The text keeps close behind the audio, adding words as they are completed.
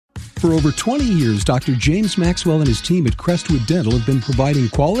For over 20 years, Dr. James Maxwell and his team at Crestwood Dental have been providing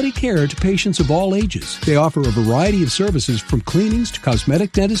quality care to patients of all ages. They offer a variety of services from cleanings to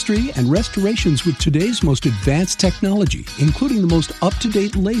cosmetic dentistry and restorations with today's most advanced technology, including the most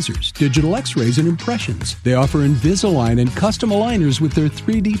up-to-date lasers, digital x-rays, and impressions. They offer Invisalign and custom aligners with their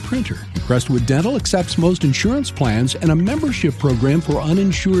 3D printer. Crestwood Dental accepts most insurance plans and a membership program for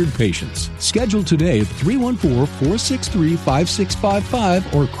uninsured patients. Schedule today at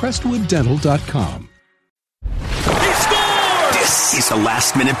 314-463-5655 or crestwooddental.com. This is the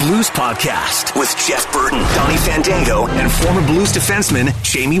Last Minute Blues Podcast with Jeff Burton, Donnie Fandango, and former Blues defenseman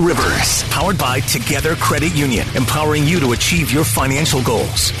Jamie Rivers. Powered by Together Credit Union, empowering you to achieve your financial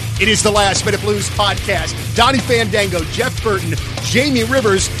goals. It is the Last Minute Blues Podcast. Donnie Fandango, Jeff Burton, Jamie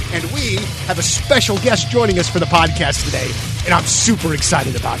Rivers, and we have a special guest joining us for the podcast today. And I'm super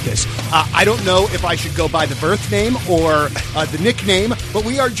excited about this. I don't know if I should go by the birth name or the nickname, but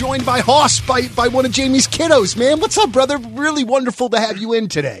we are joined by Hoss, by one of Jamie's kiddos. Man, what's up, brother? Really wonderful to have you in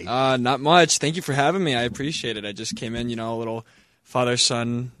today. Not much. Thank you for having me. I appreciate it. I just came in, a little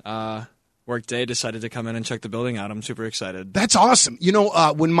father-son work day, decided to come in and check the building out. I'm super excited. That's awesome.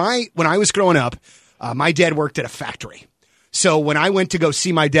 When I was growing up, my dad worked at a factory. So when I went to go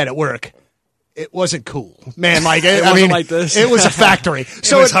see my dad at work, it wasn't cool, man. Like it wasn't like this. It was a factory,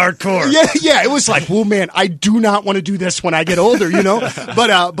 so it was hardcore. Yeah. It was like, well, man, I do not want to do this when I get older,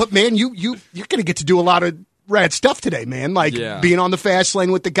 But man, you're gonna get to do a lot of rad stuff today, man. Like being on the fast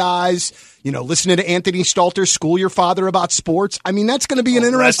lane with the guys, listening to Anthony Stalter school your father about sports. I mean, that's going to be an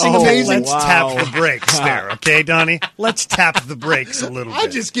interesting, amazing. Let's tap the brakes there, okay, Donnie? Let's tap the brakes a little bit.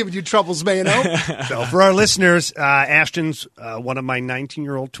 I'm just giving you troubles, man. So for our listeners, Ashton's one of my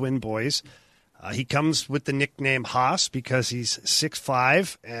 19-year-old twin boys. He comes with the nickname Haas because he's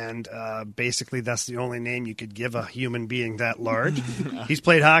 6'5", and basically that's the only name you could give a human being that large. He's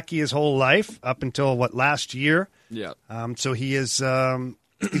played hockey his whole life up until, last year? Yeah. So he is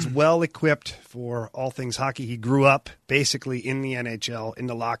he's well-equipped for all things hockey. He grew up basically in the NHL, in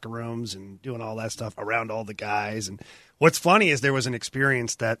the locker rooms and doing all that stuff around all the guys. And what's funny is there was an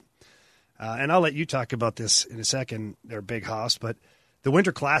experience that, and I'll let you talk about this in a second, they're big Haas, but the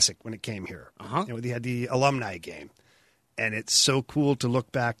Winter Classic, when it came here, they had the alumni game. And it's so cool to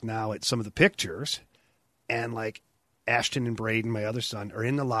look back now at some of the pictures. And Ashton and Braden, my other son, are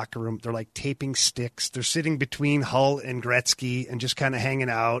in the locker room. They're taping sticks. They're sitting between Hull and Gretzky and just kind of hanging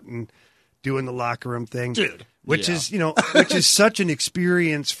out and doing the locker room thing. Dude. Which is such an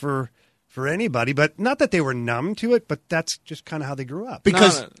experience for anybody. But not that they were numb to it, but that's just kind of how they grew up.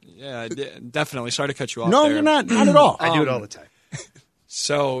 Because definitely. Sorry to cut you off. No, there. you're not at all. I do it all the time.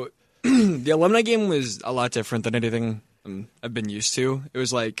 So the alumni game was a lot different than anything I've been used to. It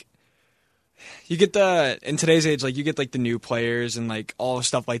was you get in today's age, you get the new players and all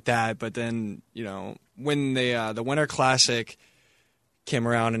stuff like that. But then, when the Winter Classic came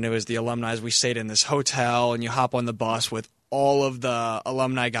around and it was the alumni, we stayed in this hotel and you hop on the bus with all of the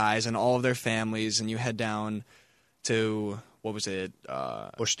alumni guys and all of their families and you head down to, what was it?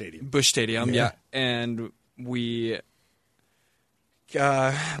 Busch Stadium. Busch Stadium, yeah. And me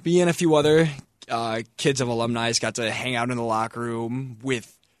and a few other kids of alumni got to hang out in the locker room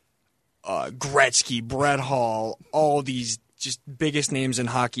with Gretzky, Brett Hall, all these just biggest names in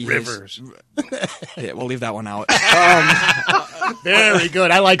hockey. Rivers. Yeah, we'll leave that one out. Very good.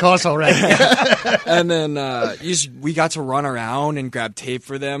 I like Hoss already. And then we got to run around and grab tape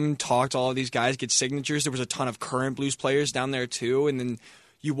for them, talk to all of these guys, get signatures. There was a ton of current Blues players down there too. And then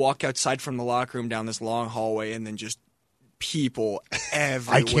you walk outside from the locker room down this long hallway and then just people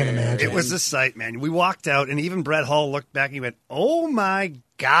everywhere. I can't imagine. It was a sight, man. We walked out, and even Brett Hall looked back and he went, "Oh my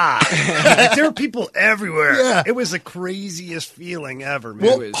God." There were people everywhere. Yeah. It was the craziest feeling ever,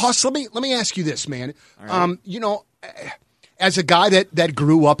 man. Well, Hoss, let me ask you this, man. Right. As a guy that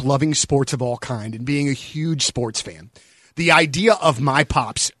grew up loving sports of all kind and being a huge sports fan, the idea of my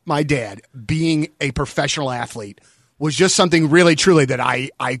pops, my dad, being a professional athlete was just something really, truly that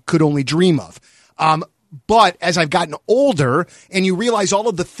I could only dream of. But as I've gotten older and you realize all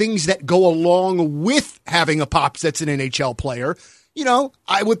of the things that go along with having a pops that's an NHL player,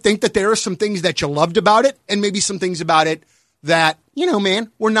 I would think that there are some things that you loved about it and maybe some things about it that,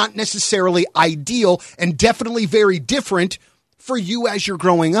 man, were not necessarily ideal and definitely very different for you as you're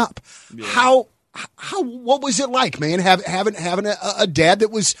growing up. Yeah. What was it like, man, having a dad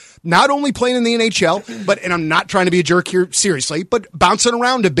that was not only playing in the NHL, but, and I'm not trying to be a jerk here, seriously, but bouncing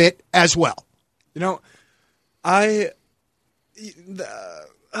around a bit as well?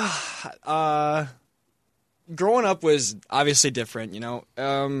 Growing up was obviously different,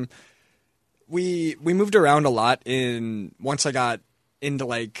 we moved around a lot once I got into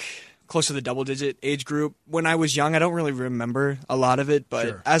close to the double-digit age group. When I was young, I don't really remember a lot of it,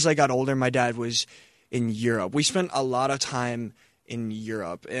 but as I got older, my dad was in Europe. We spent a lot of time in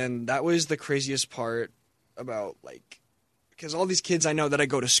Europe, and that was the craziest part about, like, because all these kids I know that I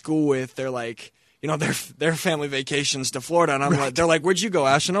go to school with, they're like, you know, their family vacations to Florida, and I'm like, they're like, where'd you go,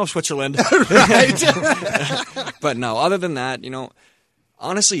 Ashton? Oh, Switzerland. But no, other than that, you know,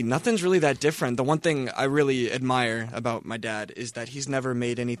 honestly, nothing's really that different. The one thing I really admire about my dad is that he's never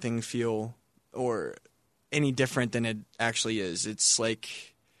made anything feel or any different than it actually is. It's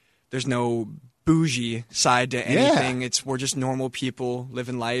like there's no bougie side to anything. We're just normal people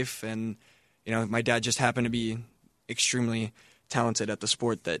living life, and you know, my dad just happened to be extremely talented at the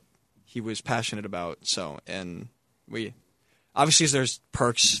sport that he was passionate about. So, and we obviously there's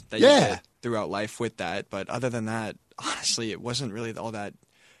perks that you get throughout life with that, but other than that, honestly, it wasn't really all that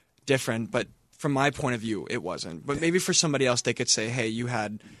different. But from my point of view, it wasn't. But maybe for somebody else, they could say, hey, you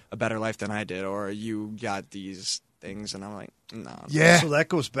had a better life than I did, or you got these things. And I'm like, no. Yeah. So that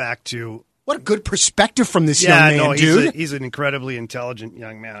goes back to... What a good perspective from this young man, dude. He's an incredibly intelligent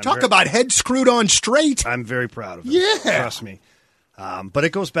young man. Talk about head screwed on straight. I'm very proud of him. Yeah. Trust me. But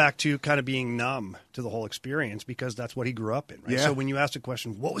it goes back to kind of being numb to the whole experience because that's what he grew up in, right? Yeah. So when you ask the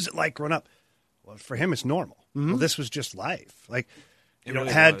question, what was it like growing up? Well, for him, it's normal. Well, this was just life. Like, you know,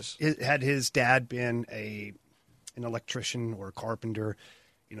 had his dad been an electrician or a carpenter,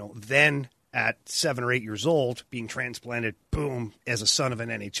 you know, then at 7 or 8 years old, being transplanted, boom, as a son of an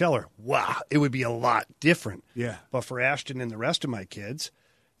NHLer, wow, it would be a lot different. Yeah. But for Ashton and the rest of my kids,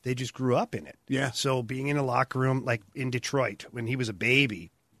 they just grew up in it. Yeah. So being in a locker room, like in Detroit, when he was a baby,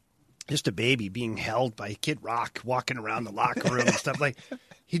 just a baby being held by Kid Rock, walking around the locker room and stuff, like,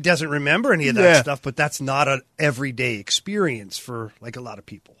 he doesn't remember any of that stuff, but that's not an everyday experience for, like, a lot of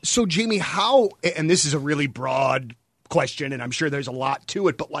people. So, Jamie, how, and this is a really broad question, and I'm sure there's a lot to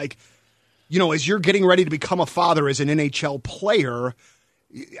it, but, like, you know, as you're getting ready to become a father as an NHL player,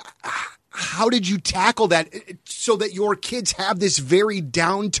 how did you tackle that so that your kids have this very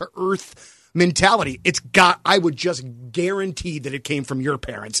down-to-earth mentality? I would just guarantee that it came from your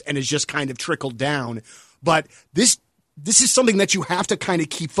parents and has just kind of trickled down. But this is something that you have to kind of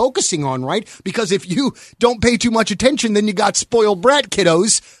keep focusing on, right? Because if you don't pay too much attention, then you got spoiled brat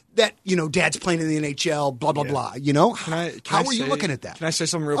kiddos that, you know, dad's playing in the NHL, blah, blah, blah, you know? How are you looking at that? Can I say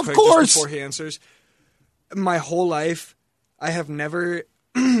something real quick course. just before he answers? My whole life, I have never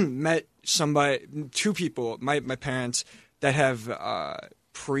met two people, my parents, that have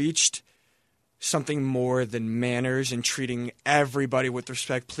preached something more than manners and treating everybody with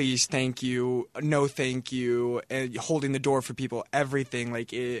respect. Please, thank you, no thank you, and holding the door for people, everything.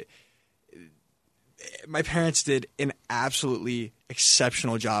 Like it, my parents did an absolutely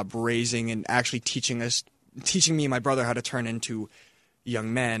exceptional job raising and actually teaching me and my brother how to turn into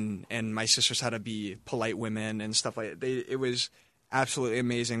young men, and my sisters how to be polite women and stuff like that. It was absolutely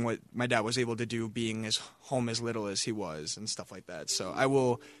amazing what my dad was able to do being as home as little as he was and stuff like that. So I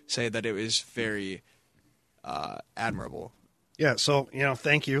will say that it was very admirable. Yeah, so, you know,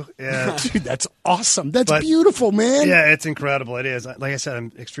 thank you. Dude, that's awesome. That's beautiful, man. Yeah, it's incredible. It is. Like I said,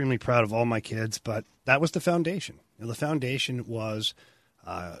 I'm extremely proud of all my kids, but that was the foundation. You know, the foundation was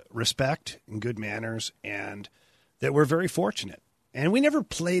respect and good manners, and that we're very fortunate. And we never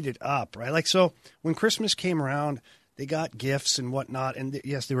played it up, right? Like, so when Christmas came around, they got gifts and whatnot, and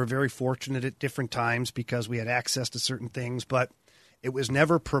yes, they were very fortunate at different times because we had access to certain things, but it was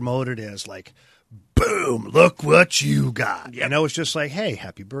never promoted as like, boom, look what you got. Yep. You know, it's just like, hey,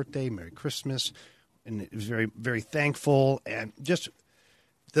 happy birthday, Merry Christmas. And it was very, very thankful. And just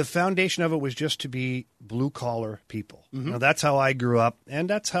the foundation of it was just to be blue-collar people. Mm-hmm. You know, that's how I grew up, and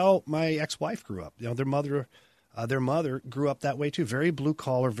that's how my ex-wife grew up. You know, their mother grew up that way too. Very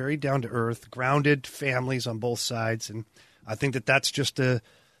blue-collar, very down-to-earth, grounded families on both sides. And I think that's just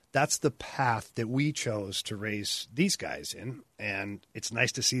that's the path that we chose to raise these guys in, and it's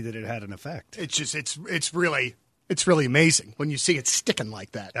nice to see that it had an effect. It's just it's really amazing when you see it sticking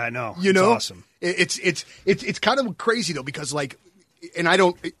like that. I know, you know, awesome. It's kind of crazy though, because like, and I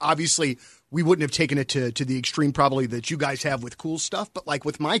don't, obviously we wouldn't have taken it to the extreme probably that you guys have with cool stuff, but like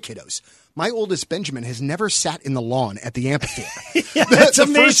with my kiddos, my oldest Benjamin has never sat in the lawn at the amphitheater. Yeah, that's the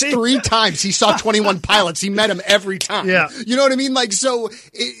amazing. First 3 times he saw 21 Pilots, he met him every time. Yeah. You know what I mean? Like, so.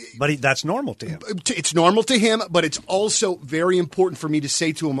 But that's normal to him. It's normal to him, but it's also very important for me to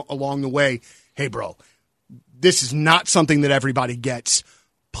say to him along the way, hey, bro, this is not something that everybody gets.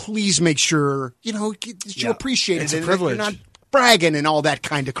 Please make sure, you know, that you appreciate it's it. A privilege. You're not bragging and all that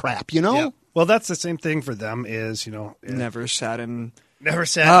kind of crap, you know? Yeah. Well, that's the same thing for them is, you know. Never sat in Never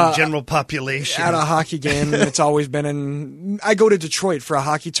sat in general population. At a hockey game, it's always been I go to Detroit for a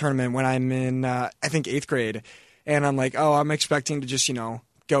hockey tournament when I'm in, I think, 8th grade. And I'm like, I'm expecting to just,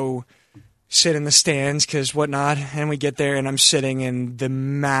 go sit in the stands because whatnot. And we get there and I'm sitting in the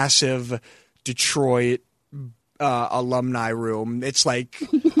massive Detroit alumni room. It's like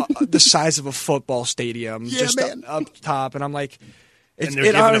the size of a football stadium, up top. And I'm like, and they're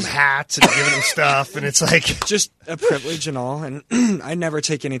giving them hats and giving them stuff, and it's like just a privilege and all. And I never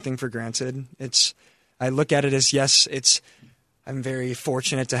take anything for granted. I look at it as I'm very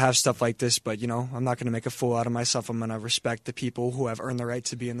fortunate to have stuff like this, but I'm not going to make a fool out of myself. I'm going to respect the people who have earned the right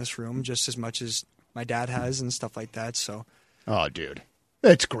to be in this room just as much as my dad has and stuff like that. So, oh, dude.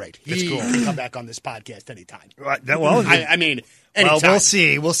 That's great. It's cool. He can come back on this podcast anytime. Right. Anytime. Well, we'll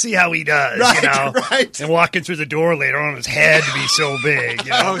see. We'll see how he does, Right. And walking through the door later on, his head to be so big.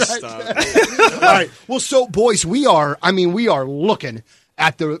 Stop. All right. Well, so, boys, we are looking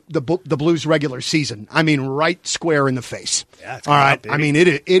at the Blues regular season. Right square in the face. Yeah, it's all right. up, baby.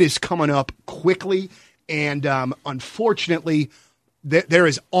 It is coming up quickly, and unfortunately, there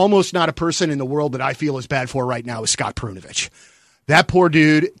is almost not a person in the world that I feel as bad for right now as Scott Perunovich. That poor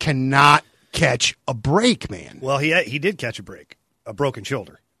dude cannot catch a break, man. Well, he did catch a break, a broken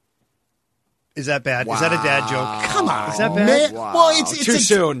shoulder. Is that bad? Wow. Is that a dad joke? Come on. Is that bad? Man. Wow. Well, it's too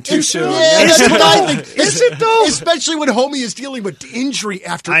soon. Yeah, that's what I think. Is it though? Especially when homie is dealing with injury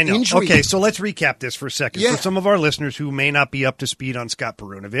after injury. Okay, so let's recap this for a second. Yeah. For some of our listeners who may not be up to speed on Scott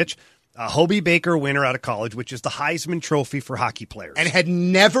Perunovich, a Hobey Baker winner out of college, which is the Heisman Trophy for hockey players. And had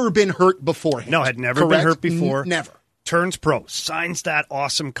never been hurt beforehand. No, had never been hurt before. Never. Turns pro, signs that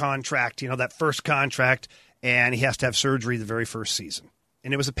awesome contract, that first contract, and he has to have surgery the very first season.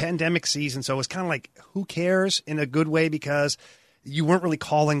 And it was a pandemic season, so it was kind of like, who cares in a good way, because you weren't really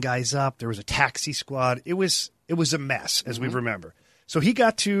calling guys up. There was a taxi squad. It was a mess, as we remember. So he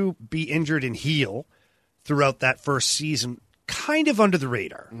got to be injured and heal throughout that first season, kind of under the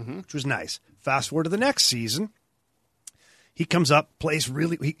radar, which was nice. Fast forward to the next season, he comes up, plays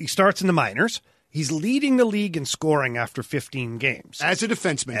he starts in the minors. He's leading the league in scoring after 15 games. As a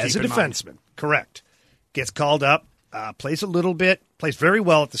defenseman. Correct. Gets called up, plays a little bit, plays very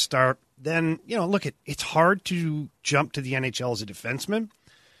well at the start. Then, it's hard to jump to the NHL as a defenseman,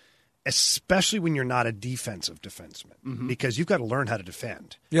 especially when you're not a defensive defenseman, because you've got to learn how to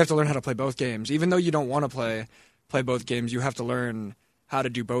defend. You have to learn how to play both games. Even though you don't want to play both games, you have to learn how to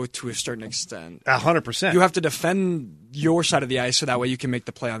do both to a certain extent. 100%. You have to defend your side of the ice so that way you can make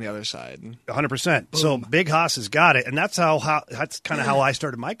the play on the other side. 100%. So Big Haas has got it, and that's kind of how I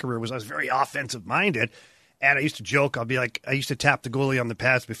started my career. I was very offensive minded, and I used to joke. I used to tap the goalie on the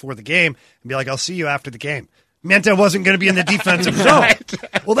pads before the game and be like, "I'll see you after the game." Meant I wasn't going to be in the defensive zone.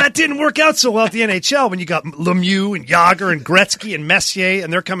 Well, that didn't work out so well at the NHL when you got Lemieux and Yager and Gretzky and Messier,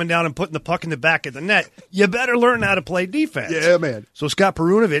 and they're coming down and putting the puck in the back of the net. You better learn how to play defense. Yeah, man. So Scott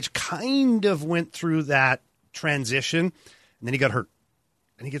Perunovich kind of went through that transition, and then he got hurt.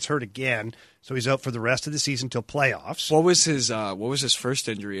 And he gets hurt again, so he's out for the rest of the season till playoffs. What was his first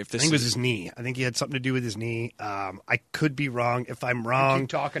injury? I think it was his knee. I think he had something to do with his knee. I could be wrong. If I'm wrong, keep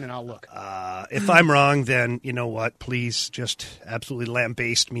talking and I'll look. If I'm wrong, then you know what? Please just absolutely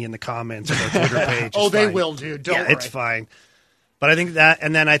lambaste me in the comments of our Twitter page. They will, dude. Don't worry. It's fine. But I think that,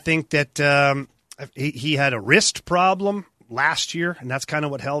 and then I think that he had a wrist problem last year, and that's kind of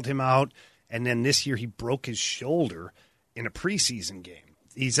what held him out. And then this year he broke his shoulder in a preseason game.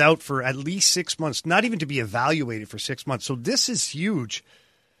 He's out for at least 6 months, not even to be evaluated for 6 months. So this is huge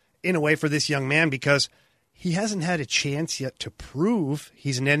in a way for this young man because he hasn't had a chance yet to prove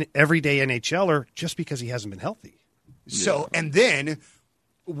he's an everyday NHLer just because he hasn't been healthy. So, and then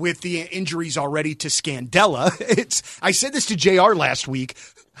with the injuries already to Scandella, I said this to JR last week.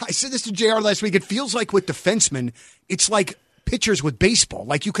 It feels like with defensemen, it's like pitchers with baseball.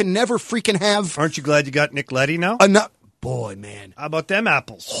 Like you can never freaking have. Aren't you glad you got Nick Leddy now? Enough. Boy, man. How about them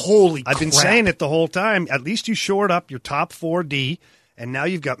apples? Holy crap. I've been saying it the whole time. At least you shored up your top 4D, and now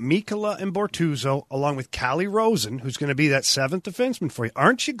you've got Mikkola and Bortuzzo, along with Calle Rosen, who's going to be that seventh defenseman for you.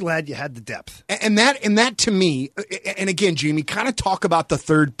 Aren't you glad you had the depth? And that to me, and again, Jamie, kind of talk about the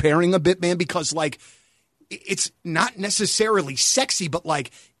third pairing a bit, man, because, like, it's not necessarily sexy, but,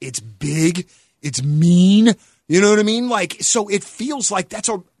 like, it's big, it's mean, you know what I mean? Like, so it feels like that's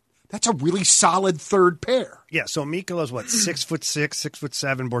a really solid third pair. Yeah, so Mikkola's what, 6'6",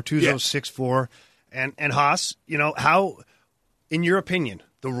 6'7", Bortuzzo's 6'4", and Haas, how, in your opinion,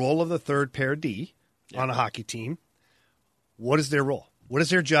 the role of the third pair D on a hockey team, what is their role? What is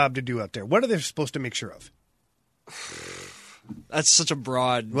their job to do out there? What are they supposed to make sure of? That's such a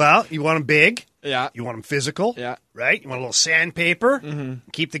broad. Well, you want them big. Yeah. You want them physical. Yeah. Right? You want a little sandpaper. Mm-hmm.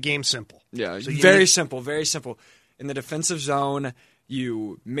 Keep the game simple. Yeah, So very simple. In the defensive zone,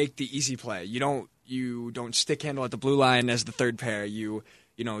 you make the easy play. You don't stick handle at the blue line as the third pair. You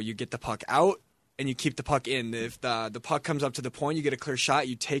get the puck out and you keep the puck in. If the puck comes up to the point, you get a clear shot.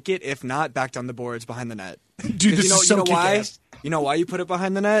 You take it. If not, back down the boards behind the net. Dude, this is so why? kick-ass. You know why you put it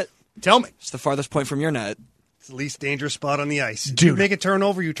behind the net? Tell me. It's the farthest point from your net. It's the least dangerous spot on the ice. Dude. You make a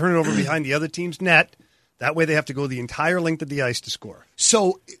turnover, you turn it over behind the other team's net. That way they have to go the entire length of the ice to score.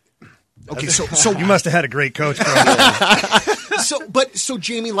 So, okay, so You must have had a great coach, bro. So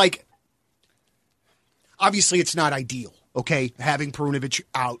Jamie, like, obviously it's not ideal, okay? Having Perunovic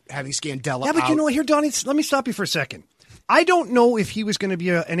out, having Scandella Yeah, but out. you know what? Here, Donnie, let me stop you for a second. I don't know if he was going to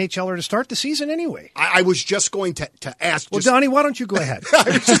be an NHLer to start the season anyway. I was just going to ask. Well, Donnie, why don't you go ahead? I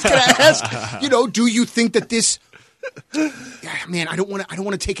was just going to ask. Do you think that this? Man, I don't want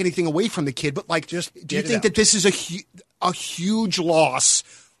to take anything away from the kid, but like, do you think that this is a huge loss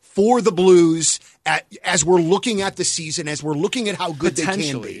for the Blues as we're looking at the season, as we're looking at how good they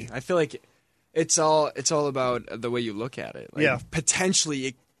can be? I feel like it's all about the way you look at it. Like, Yeah. Potentially,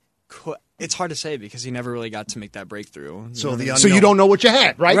 it could. It's hard to say because he never really got to make that breakthrough. So the So you don't know what you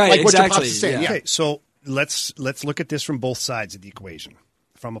had, right? Right, like what your exactly, pops is saying. yeah. Okay, so let's look at this from both sides of the equation.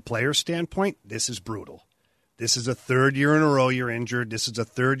 From a player's standpoint, this is brutal. This is a third year in a row you're injured. This is a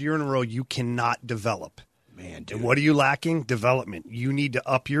third year in a row you cannot develop. Man, dude. And what are you lacking? Development. You need to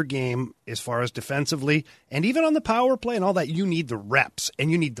up your game as far as defensively and even on the power play and all that. You need the reps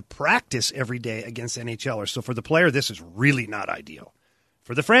and you need the practice every day against NHLers. So for the player, this is really not ideal.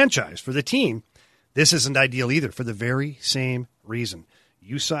 For the franchise, for the team, this isn't ideal either for the very same reason.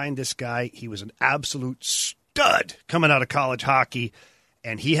 You signed this guy. He was an absolute stud coming out of college hockey,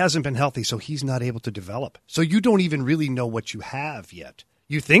 and he hasn't been healthy, so he's not able to develop. So you don't even really know what you have yet.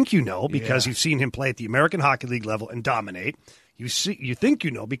 You think you know because you've seen him play at the American Hockey League level and dominate. You think you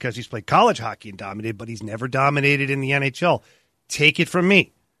know because he's played college hockey and dominated, but he's never dominated in the NHL. Take it from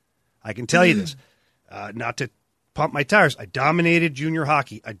me. I can tell you this. Not to pump my tires. I dominated junior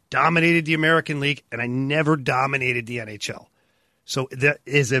hockey. I dominated the American League, and I never dominated the NHL. So that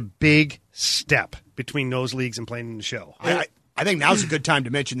is a big step between those leagues and playing in the show. I think now's a good time to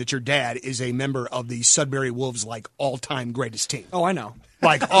mention that your dad is a member of the Sudbury Wolves, like, all-time greatest team. Oh, I know.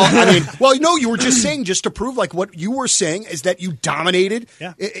 Like, you were just saying, just to prove, like, what you were saying is that you dominated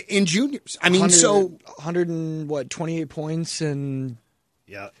in juniors. I mean, 28 points and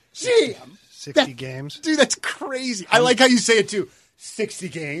Yeah. damn. 60 games. Dude, that's crazy. I like how you say it, too. 60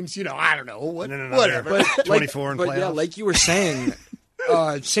 games, I don't know. No, Whatever. But 24 in playoffs. yeah, like you were saying,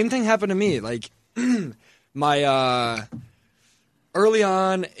 same thing happened to me. Like my early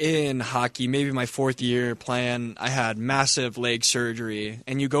on in hockey, maybe my fourth year playing, I had massive leg surgery,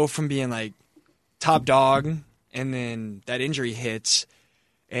 and you go from being like top dog, and then that injury hits,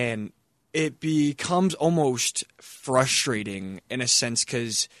 and it becomes almost frustrating in a sense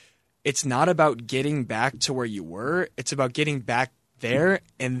because it's not about getting back to where you were. It's about getting back there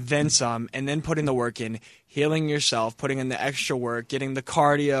and then some, and then putting the work in, healing yourself, putting in the extra work, getting the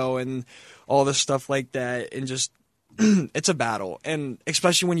cardio and all the stuff like that, and just it's a battle. And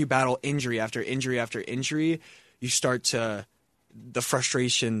especially when you battle injury after injury after injury, you start to the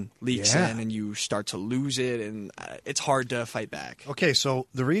frustration leaks in and you start to lose it, and it's hard to fight back. Okay, so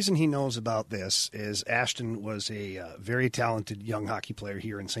the reason he knows about this is Ashton was a very talented young hockey player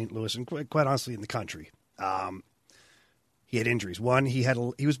here in St. Louis and quite honestly in the country. He had injuries. One, he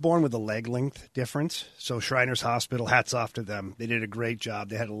was born with a leg length difference. So Shriners Hospital, hats off to them. They did a great job.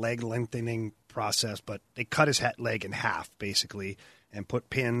 They had a leg lengthening process, but they cut his leg in half basically and put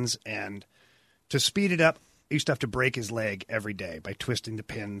pins. And to speed it up, he used to have to break his leg every day by twisting the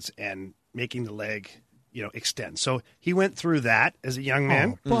pins and making the leg, extend. So he went through that as a young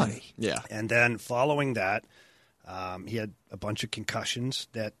man. Oh, buddy. Yeah. And then following that, he had a bunch of concussions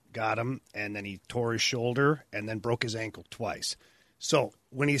that got him, and then he tore his shoulder and then broke his ankle twice. So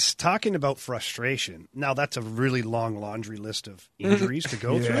when he's talking about frustration, now that's a really long laundry list of injuries to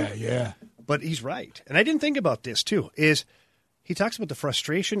go through. Yeah. But he's right. And I didn't think about this too, is he talks about the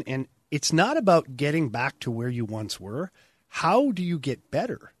frustration, and it's not about getting back to where you once were. How do you get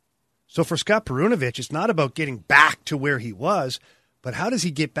better? So for Scott Perunovic, it's not about getting back to where he was, but how does he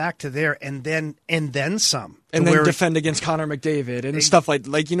get back to there and then some? And then defend against Connor McDavid and stuff like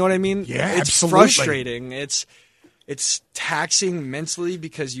you know what I mean? Yeah, it's absolutely. frustrating. It's taxing mentally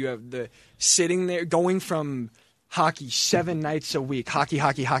because you have the sitting there going from hockey 7 nights a week, hockey,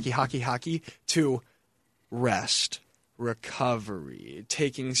 to rest. recovery,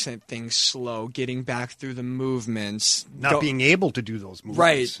 taking things slow, getting back through the movements, Not being able to do those movements.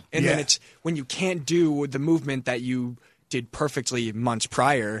 Right. And then it's when you can't do the movement that you did perfectly months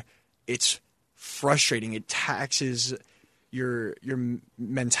prior, it's frustrating. It taxes your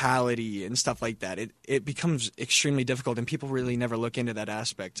mentality and stuff like that. It becomes extremely difficult, and people really never look into that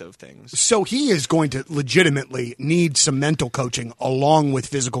aspect of things. So he is going to legitimately need some mental coaching along with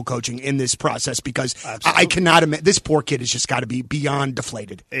physical coaching in this process, because I cannot imagine this poor kid has just got to be beyond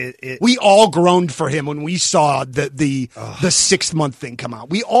deflated. We all groaned for him when we saw the 6 month thing come out.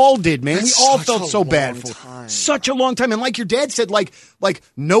 We all did, man. We all felt so bad for him. Such a long time. And like your dad said, like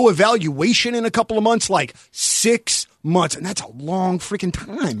no evaluation in a couple of months, like 6 months, and that's a long freaking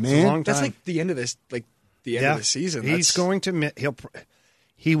time, man. That's like the end of this, like the end of the season. He's going to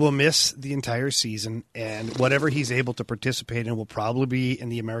he will miss the entire season, and whatever he's able to participate in will probably be in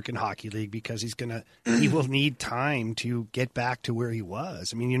the American Hockey League, because he will need time to get back to where he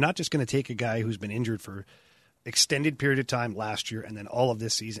was. I mean, you're not just going to take a guy who's been injured for extended period of time last year and then all of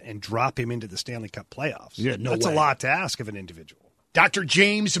this season and drop him into the Stanley Cup playoffs. Yeah, no That's way. a lot to ask of an individual. Dr.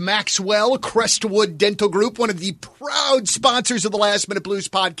 James Maxwell, Crestwood Dental Group, one of the proud sponsors of the Last Minute Blues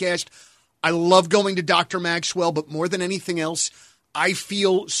podcast. I love going to Dr. Maxwell, but more than anything else, I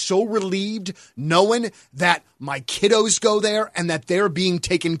feel so relieved knowing that my kiddos go there and that they're being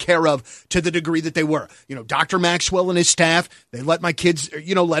taken care of to the degree that they were. You know, Dr. Maxwell and his staff, they let my kids,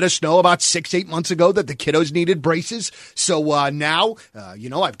 let us know about 6-8 months ago that the kiddos needed braces. So now,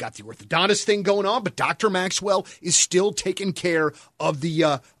 I've got the orthodontist thing going on, but Dr. Maxwell is still taking care of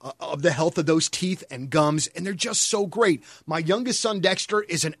the health of those teeth and gums, and they're just so great. My youngest son, Dexter,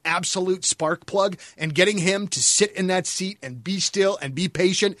 is an absolute spark plug, and getting him to sit in that seat and be still and be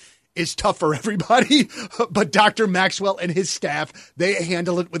patient is tough for everybody, but Dr. Maxwell and his staff, they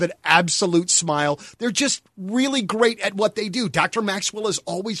handle it with an absolute smile. They're just really great at what they do. Dr. Maxwell is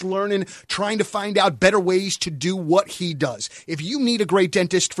always learning, trying to find out better ways to do what he does. If you need a great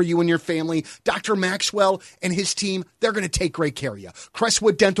dentist for you and your family, Dr. Maxwell and his team, they're going to take great care of you.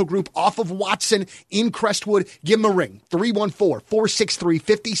 Crestwood Dental Group off of Watson in Crestwood. Give them a ring,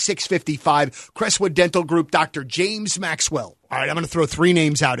 314-463-5655. Crestwood Dental Group, Dr. James Maxwell. All right, I'm going to throw 3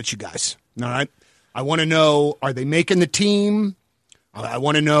 names out at you guys. All right. I want to know, are they making the team? I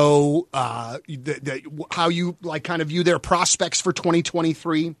want to know how you kind of view their prospects for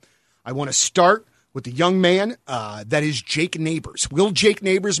 2023. I want to start with the young man that is Jake Neighbors. Will Jake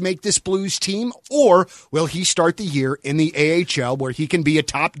Neighbors make this Blues team, or will he start the year in the AHL where he can be a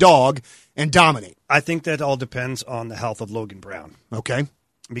top dog and dominate? I think that all depends on the health of Logan Brown. Okay.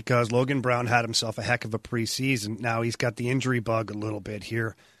 Because Logan Brown had himself a heck of a preseason. Now he's got the injury bug a little bit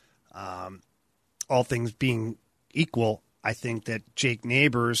here. All things being equal, I think that Jake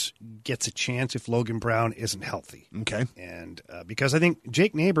Neighbors gets a chance if Logan Brown isn't healthy. Okay. And because I think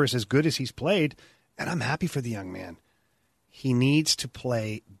Jake Neighbors, as good as he's played, and I'm happy for the young man, he needs to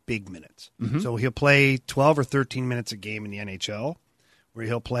play big minutes. Mm-hmm. So he'll play 12 or 13 minutes a game in the NHL, where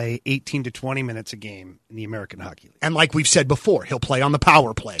he'll play 18 to 20 minutes a game in the American Hockey League. And like we've said before, he'll play on the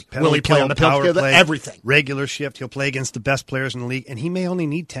power play. Will he play on the power play? Everything. Regular shift. He'll play against the best players in the league, and he may only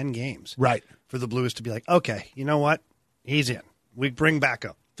need 10 games. Right. For the Blues to be like, okay, you know what? He's in. We bring back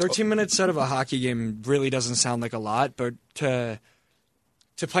up. 13 minutes out of a hockey game really doesn't sound like a lot, but to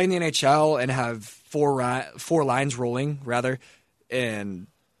play in the NHL and have four lines rolling, rather, and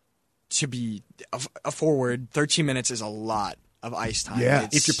to be a forward, 13 minutes is a lot of ice time. Yeah.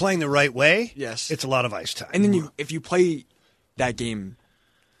 If you're playing the right way, yes, it's a lot of ice time. And then if you play that game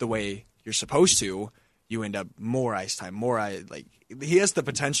the way you're supposed to, you end up more ice time, he has the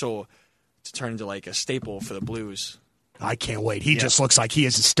potential to turn into like a staple for the Blues. I can't wait. He just looks like he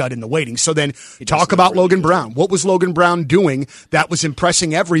is a stud in the waiting. So then talk about Logan Brown. What was Logan Brown doing that was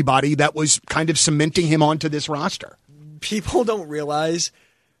impressing everybody, that was kind of cementing him onto this roster? People don't realize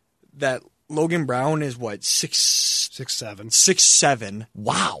that Logan Brown is what, 6'7". 6'7".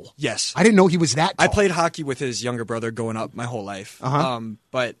 Wow. Yes. I didn't know he was that tall. I played hockey with his younger brother growing up my whole life.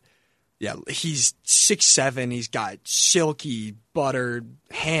 But yeah, he's 6'7". He's got silky, buttered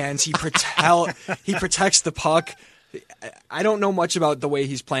hands. He protects the puck. I don't know much about the way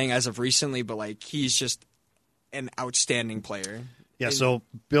he's playing as of recently, but he's just an outstanding player. Yeah, so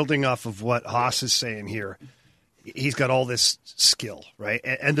building off of what Haas is saying here, he's got all this skill, right?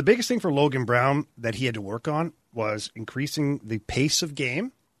 And the biggest thing for Logan Brown that he had to work on was increasing the pace of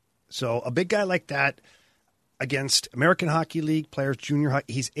game. So a big guy like that against American Hockey League players, junior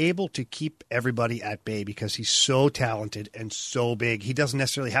hockey, he's able to keep everybody at bay because he's so talented and so big. He doesn't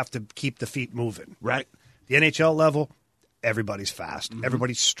necessarily have to keep the feet moving. Right. The NHL level, everybody's fast. Mm-hmm.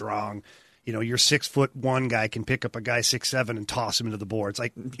 Everybody's strong. your 6'1" guy can pick up a guy 6'7" and toss him into the boards.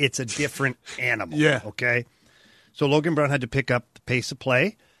 Like, it's a different animal. Yeah. Okay. So Logan Brown had to pick up the pace of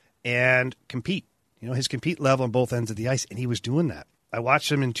play and compete. His compete level on both ends of the ice, and he was doing that. I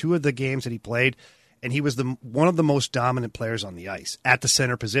watched him in 2 of the games that he played, and he was one of the most dominant players on the ice at the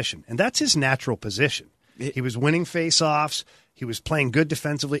center position, and that's his natural position. He was winning face-offs. He was playing good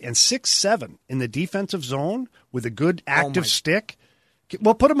defensively, and 6'7" in the defensive zone with a good active stick.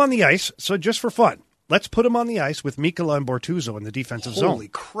 Well, put him on the ice. So just for fun, let's put him on the ice with Mikkola and Bortuzzo in the defensive zone. Holy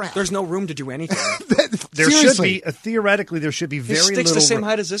crap! There's no room to do anything. There should be theoretically there should be very His stick's little. the same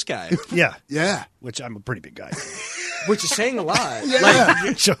height as this guy, Yeah, Yeah. which I'm a pretty big guy. which is saying a lot.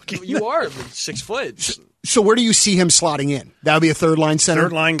 You're joking. You are 6 foot. So where do you see him slotting in? That would be a third-line center?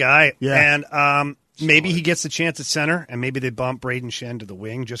 Third line guy. Yeah. And maybe he gets the chance at center, and maybe they bump Braden Shen to the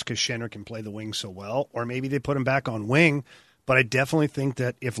wing just because Shenner can play the wing so well, or maybe they put him back on wing. But I definitely think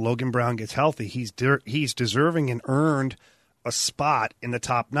that if Logan Brown gets healthy, he's deserving and earned a spot in the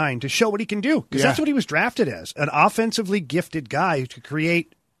top 9 to show what he can do, because that's what he was drafted as, an offensively gifted guy who could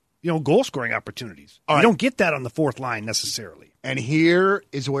create goal-scoring opportunities. You don't get that on the fourth line necessarily. And here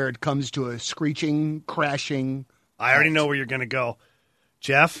is where it comes to a screeching, crashing. I already know where you're going to go.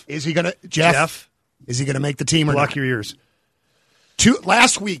 Jeff? Is he going to Jeff? Is he going to make the team or Block not? your ears.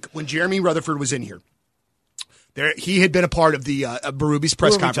 Last week when Jeremy Rutherford was in here, he had been a part of the Berube's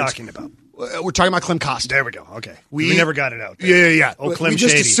press Who are we conference. talking about? We're talking about Clem Costa. There we go. Okay. We never got it out there. Yeah. Oh, Clem we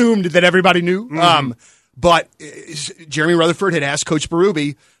just Shady. assumed that everybody knew. But Jeremy Rutherford had asked Coach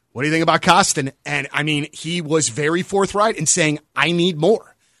Berube, what do you think about Costin? And, I mean, he was very forthright in saying, I need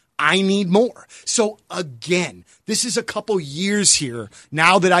more. I need more. So, again, this is a couple years here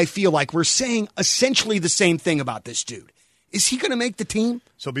now that I feel like we're saying essentially the same thing about this dude. Is he going to make the team?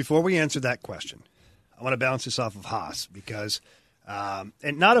 So before we answer that question, I want to bounce this off of Haas because,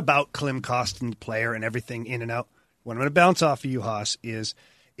 and not about Clem Costin, the player, and everything in and out. What I'm going to bounce off of you, Haas, is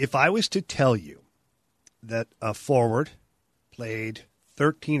if I was to tell you that a forward played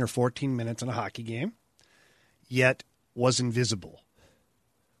 13 or 14 minutes in a hockey game, yet was invisible,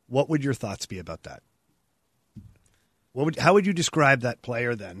 what would your thoughts be about that? How would you describe that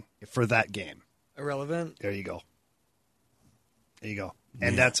player then for that game? Irrelevant. There you go.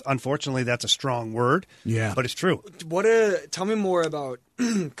 And unfortunately that's a strong word. Yeah. But it's true. Tell me more about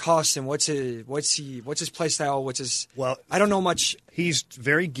Costin. What's his play style? I don't know much. He's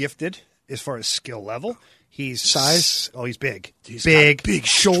very gifted as far as skill level. He's size. Oh, he's big. He's big, got big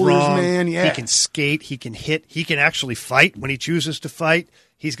shoulders, strong. man. Yeah. He can skate. He can hit. He can actually fight when he chooses to fight.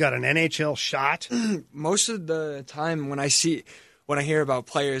 He's got an NHL shot. Most of the time when I hear about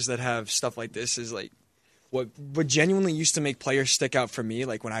players that have stuff like this is like what genuinely used to make players stick out for me,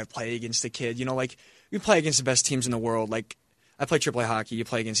 like when I play against a kid, like we play against the best teams in the world. Like I play AAA hockey, you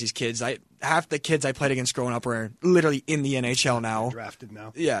play against these kids. Half the kids I played against growing up are literally in the NHL now. Drafted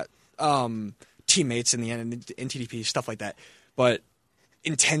now. Yeah. Teammates in the TDP, stuff like that. But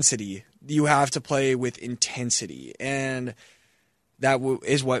intensity, you have to play with intensity. And that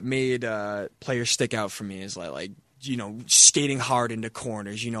is what made players stick out for me, is like skating hard into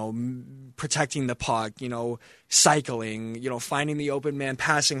corners, protecting the puck, cycling, finding the open man,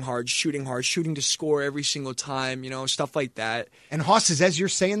 passing hard, shooting to score every single time, stuff like that. And Haas, as you're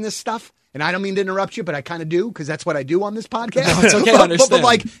saying this stuff, and I don't mean to interrupt you, but I kind of do because that's what I do on this podcast. No, it's okay, I understand. But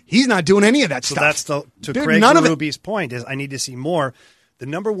like, he's not doing any of that So stuff. that's to Dude, Craig none of it. Berube's point is I need to see more. The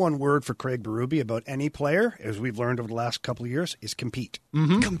number one word for Craig Berube about any player, as we've learned over the last couple of years, is compete.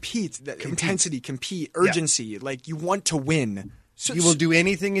 Compete. Intensity, compete, urgency. Like, you want to win. You will do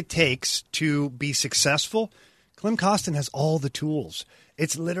anything it takes to be successful. Clem Costin has all the tools.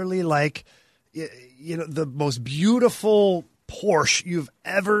 It's literally like, the most beautiful Porsche you've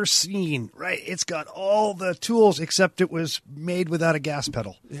ever seen, right? It's got all the tools except it was made without a gas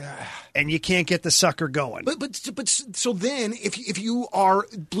pedal. Yeah. And you can't get the sucker going. But so then if you are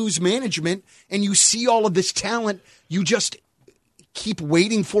Blues management and you see all of this talent, you just keep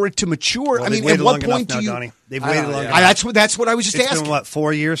waiting for it to mature. Well, I mean, they've at waited what long point enough do you? now, Donnie. They've waited long enough. That's what I was just It's asking. been,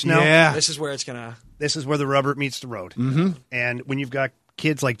 4 years now? Yeah. This is where it's going to... This is where the rubber meets the road. Mm-hmm. And when you've got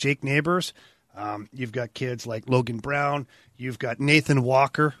kids like Jake Neighbors, you've got kids like Logan Brown, you've got Nathan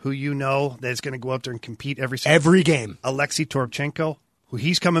Walker, who that's going to go out there and compete every game. Alexei Toropchenko, who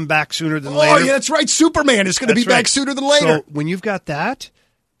he's coming back sooner than Oh, later. yeah, that's right. Superman is going to be back sooner than later. So when you've got that,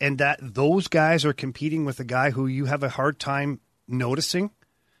 and that those guys are competing with a guy who you have a hard time noticing,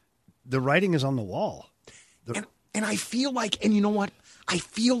 the writing is on the wall. And I feel like, and you know what? I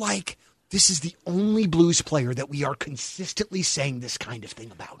feel like this is the only Blues player that we are consistently saying this kind of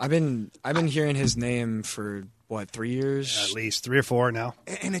thing about. I've been hearing his name for 3 years? At least 3 or 4 now.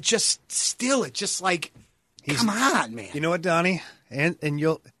 And it just like, come on, man. You know what, Donnie? And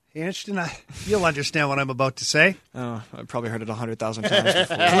you'll understand what I'm about to say. Oh, I've probably heard it 100,000 times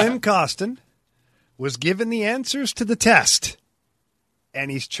before. Klim Kostin was given the answers to the test,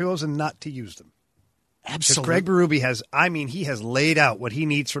 and he's chosen not to use them. Absolutely. Craig Berube he has laid out what he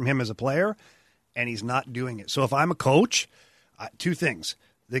needs from him as a player, and he's not doing it. So if I'm a coach, 2 things.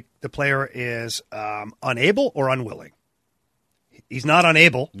 The player is unable or unwilling. He's not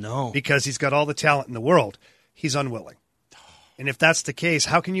unable. No. Because he's got all the talent in the world. He's unwilling. And if that's the case,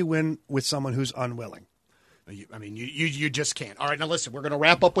 how can you win with someone who's unwilling? You just can't. All right, now listen, we're going to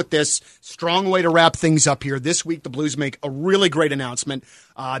wrap up with this. Strong way to wrap things up here. This week, the Blues make a really great announcement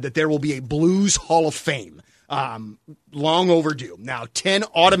that there will be a Blues Hall of Fame. Long overdue. Now, 10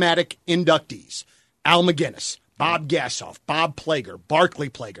 automatic inductees. Al McGinnis, Bob Gassoff, Bob Plager, Barclay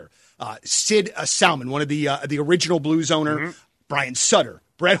Plager, Sid Salmon, one of the original Blues owner, Brian Sutter,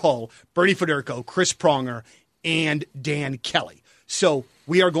 Brett Hull, Bernie Federko, Chris Pronger, and Dan Kelly. So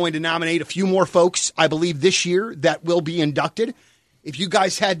we are going to nominate a few more folks, I believe, this year that will be inducted. If you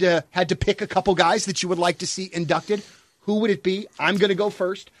guys had to pick a couple guys that you would like to see inducted, who would it be? I'm going to go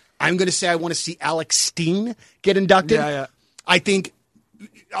first. I'm going to say I want to see Alex Steen get inducted. Yeah. I think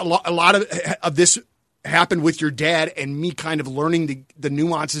a lot of this happened with your dad and me kind of learning the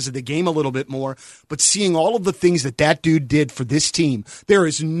nuances of the game a little bit more, but seeing all of the things that dude did for this team, there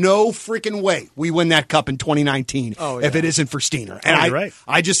is no freaking way we win that cup in 2019 if it isn't for Steiner. And right.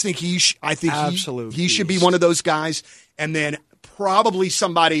 I just think he should be beast. one of those guys, and then probably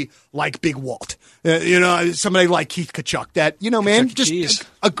somebody like Big Walt, somebody like Keith Kachuk. That man, just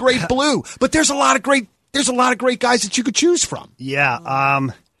a great Blue. But there's a lot of great guys that you could choose from.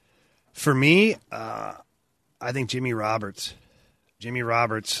 Yeah. For me, I think Jimmy Roberts. Jimmy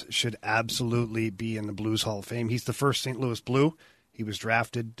Roberts should absolutely be in the Blues Hall of Fame. He's the first St. Louis Blue. He was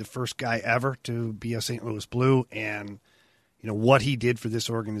drafted the first guy ever to be a St. Louis Blue. And, what he did for this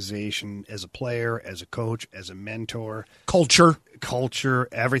organization as a player, as a coach, as a mentor. Culture,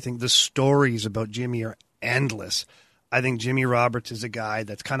 everything. The stories about Jimmy are endless. I think Jimmy Roberts is a guy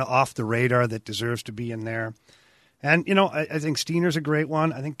that's kind of off the radar that deserves to be in there. And, I think Steiner's a great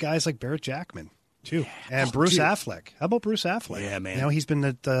one. I think guys like Barrett Jackman, too. And Bruce Affleck. How about Bruce Affleck? Yeah, man. He's been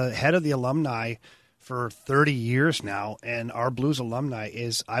the head of the alumni for 30 years now, and our Blues alumni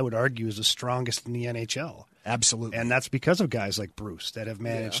I would argue, is the strongest in the NHL. Absolutely. And that's because of guys like Bruce that have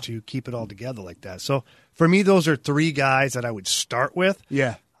managed to keep it all together like that. So, for me, those are 3 guys that I would start with.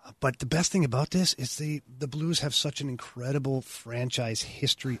 Yeah. But the best thing about this is the Blues have such an incredible franchise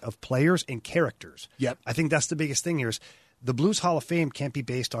history of players and characters. Yep. I think that's the biggest thing here is the Blues Hall of Fame can't be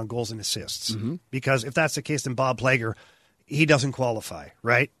based on goals and assists. Because if that's the case, then Bob Plager, he doesn't qualify,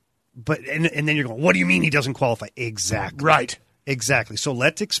 right? But and then you're going, what do you mean he doesn't qualify? Exactly. Right. Exactly. So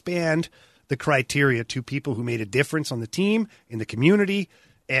let's expand the criteria to people who made a difference on the team, in the community,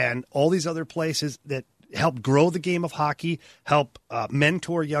 and all these other places that help grow the game of hockey, help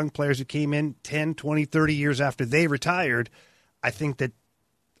mentor young players who came in 10, 20, 30 years after they retired. I think that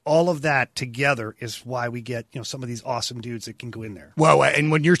all of that together is why we get some of these awesome dudes that can go in there. Well,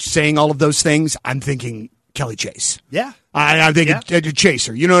 and when you're saying all of those things, I'm thinking Kelly Chase. Yeah. I think a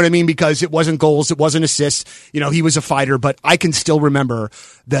chaser. You know what I mean? Because it wasn't goals, it wasn't assists. He was a fighter, but I can still remember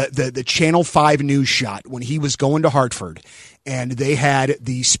the Channel 5 news shot when he was going to Hartford, and they had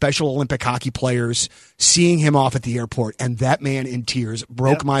the Special Olympic hockey players seeing him off at the airport, and that man in tears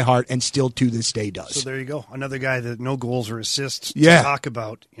broke my heart, and still to this day does. So there you go. Another guy that no goals or assists to talk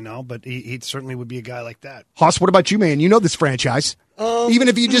about, but he certainly would be a guy like that. Haas, what about you, man? You know this franchise. Even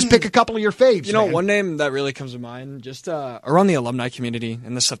if you just pick a couple of your faves. Man. One name that really comes to mind, just around the alumni community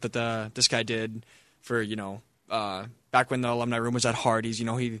and the stuff that this guy did for, back when the alumni room was at Hardee's,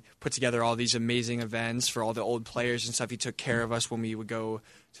 he put together all these amazing events for all the old players and stuff. He took care of us when we would go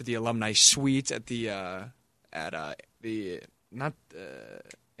to the alumni suite at the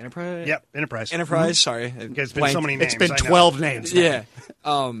Enterprise. Yep, Enterprise. Enterprise. Sorry, it's been so many names. It's been 12 names. Yeah,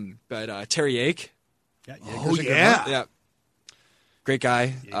 but Terry Ake. Yeah, yeah. Great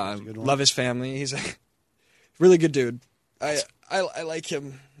guy. Love his family. He's a really good dude. I like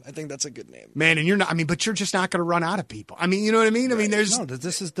him. I think that's a good name. Man, and you're not, but you're just not going to run out of people. You know what I mean? Right.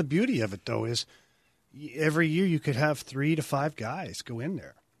 This is the beauty of it, though, is every year you could have 3 to 5 guys go in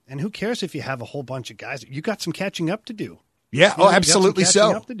there. And who cares if you have a whole bunch of guys? You got some catching up to do. Yeah, absolutely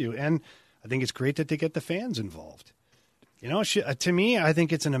so. Up to do. And I think it's great that they get the fans involved. To me, I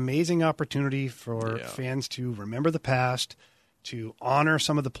think it's an amazing opportunity for fans to remember the past, to honor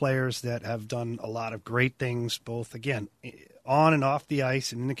some of the players that have done a lot of great things, both, again, on and off the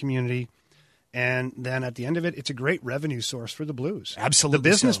ice and in the community. And then at the end of it, it's a great revenue source for the Blues. Absolutely. The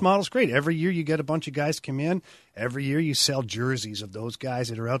business so. model's great. Every year you get a bunch of guys come in. Every year you sell jerseys of those guys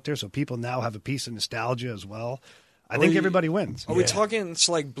that are out there. So people now have a piece of nostalgia as well. I think everybody wins. Are we talking,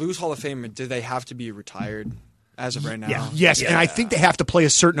 so like Blues Hall of Fame, do they have to be retired as of right now? Yeah. Yes, and I think they have to play a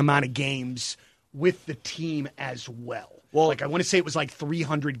certain amount of games with the team as well. Well, like I want to say it was like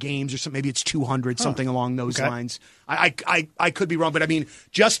 300 games or something. Maybe it's 200, something along those lines. I could be wrong, but I mean,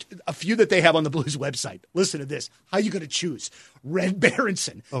 just a few that they have on the Blues website. Listen to this. How are you going to choose? Red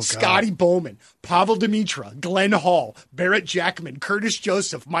Berenson, Scotty Bowman, Pavel Demitra, Glenn Hall, Barrett Jackman, Curtis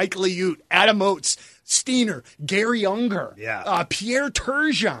Joseph, Mike Liute, Adam Oates, Steiner, Gary Unger, Pierre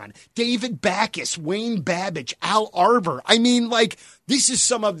Turgeon, David Backus, Wayne Babbage, Al Arbour. I mean, like, this is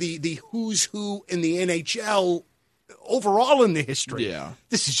some of the who's who in the NHL overall in the history. Yeah.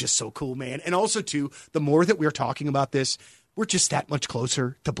 This is just so cool, man. And also, too, the more that we're talking about this, we're just that much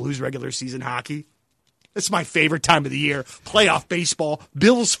closer to Blues regular season hockey. It's my favorite time of the year. Playoff baseball,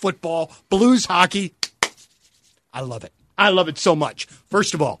 Bills football, Blues hockey. I love it. I love it so much.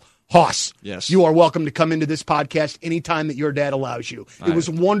 First of all, Hoss, yes, you are welcome to come into this podcast anytime that your dad allows you. It was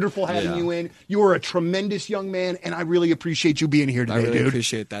wonderful having you in. You are a tremendous young man, and I really appreciate you being here today, I really dude.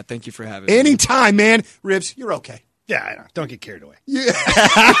 appreciate that. Thank you for having me. Anytime, man. Ribs, you're okay. Yeah, I know. Don't get carried away. Yeah.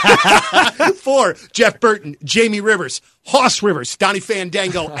 For Jeff Burton, Jamie Rivers, Hoss Rivers, Donnie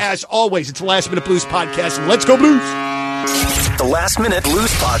Fandango, as always, it's the Last Minute Blues Podcast, and let's go Blues! The Last Minute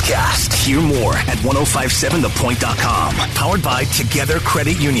Blues Podcast. Hear more at 1057thepoint.com. Powered by Together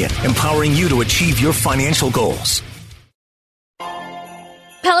Credit Union, empowering you to achieve your financial goals.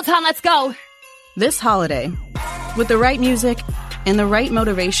 Peloton, let's go! This holiday, with the right music and the right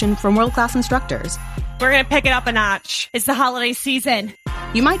motivation from world-class instructors, We're going to pick it up a notch. It's the holiday season.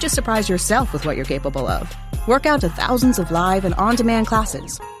 you might just surprise yourself with what you're capable of. Work out to thousands of live and on-demand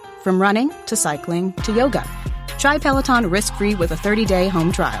classes, from running to cycling to yoga. Try Peloton risk-free with a 30-day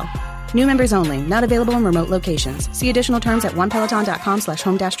home trial. New members only, not available in remote locations. See additional terms at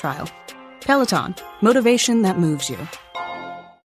onepeloton.com/home-trial. Peloton, motivation that moves you.